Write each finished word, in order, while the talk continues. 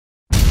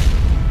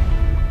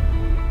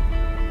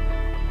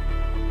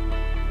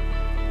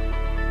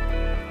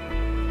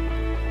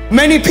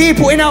Many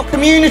people in our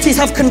communities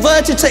have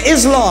converted to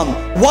Islam.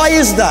 Why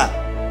is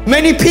that?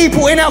 Many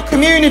people in our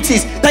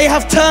communities, they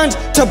have turned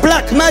to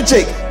black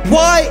magic.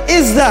 Why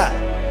is that?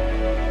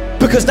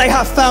 Because they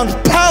have found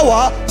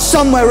power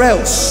somewhere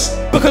else.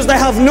 Because they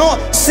have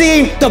not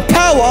seen the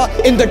power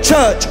in the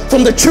church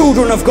from the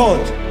children of God.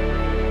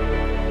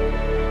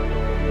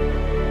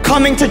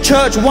 Coming to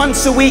church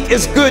once a week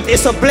is good,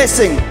 it's a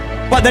blessing.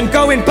 But then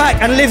going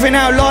back and living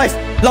our life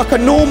like a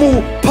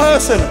normal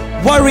person,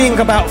 worrying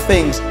about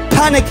things,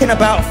 panicking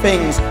about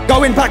things,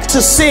 going back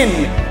to sin,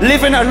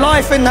 living a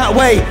life in that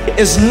way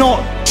is not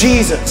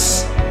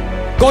Jesus.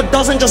 God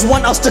doesn't just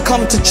want us to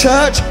come to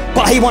church,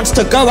 but He wants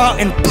to go out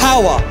in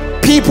power.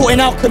 People in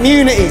our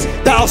communities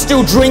that are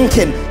still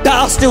drinking, that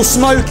are still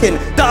smoking,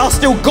 that are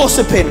still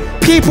gossiping.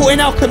 People in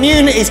our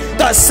communities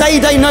that say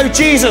they know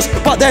Jesus,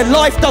 but their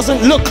life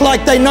doesn't look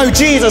like they know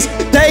Jesus.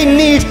 They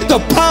need the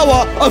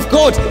power of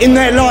God in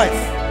their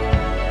life.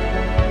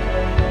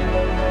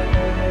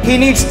 He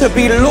needs to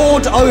be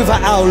Lord over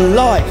our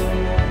life,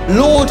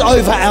 Lord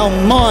over our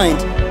mind,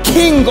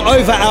 King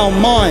over our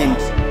mind.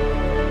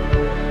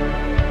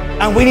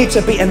 And we need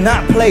to be in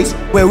that place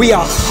where we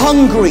are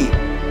hungry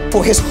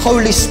for His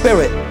Holy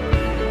Spirit.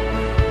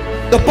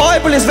 The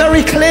Bible is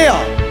very clear.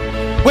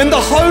 When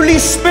the Holy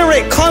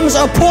Spirit comes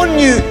upon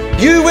you,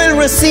 you will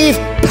receive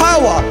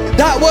power.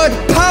 That word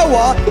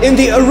power in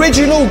the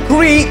original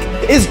Greek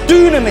is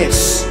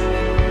dunamis.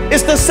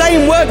 It's the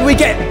same word we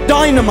get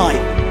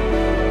dynamite.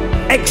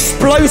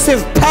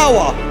 Explosive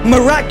power,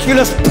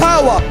 miraculous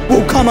power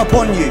will come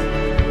upon you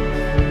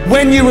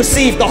when you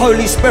receive the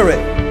Holy Spirit.